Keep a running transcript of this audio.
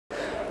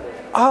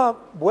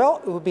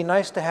Well, it would be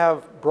nice to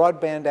have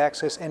broadband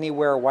access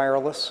anywhere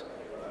wireless.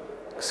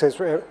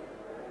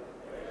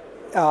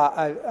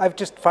 I've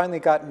just finally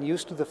gotten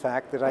used to the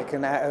fact that I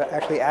can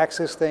actually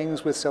access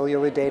things with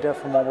cellular data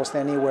from almost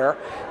anywhere,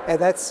 and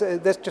that's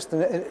just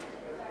an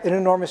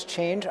enormous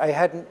change. I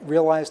hadn't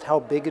realized how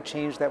big a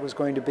change that was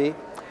going to be.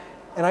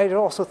 And I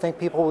also think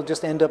people will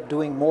just end up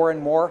doing more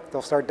and more.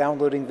 They'll start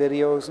downloading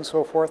videos and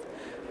so forth.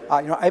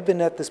 I've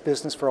been at this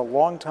business for a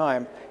long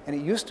time, and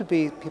it used to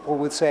be people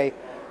would say,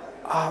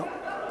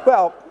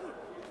 well,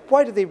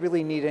 why do they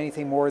really need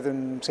anything more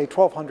than, say,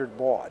 1200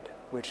 baud,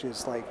 which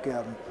is like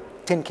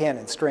tin can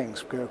and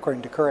strings,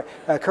 according to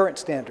current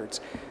standards.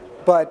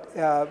 But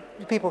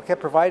people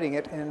kept providing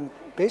it, and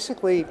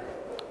basically,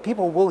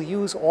 people will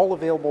use all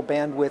available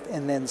bandwidth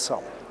and then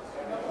some.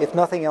 If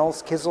nothing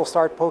else, kids will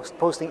start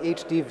posting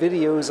HD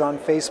videos on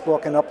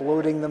Facebook and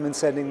uploading them and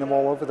sending them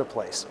all over the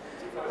place.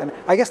 And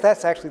I guess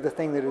that's actually the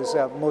thing that has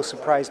most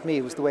surprised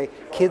me, was the way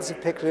kids have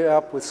picked it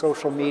up with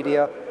social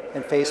media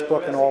and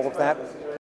Facebook and all of that.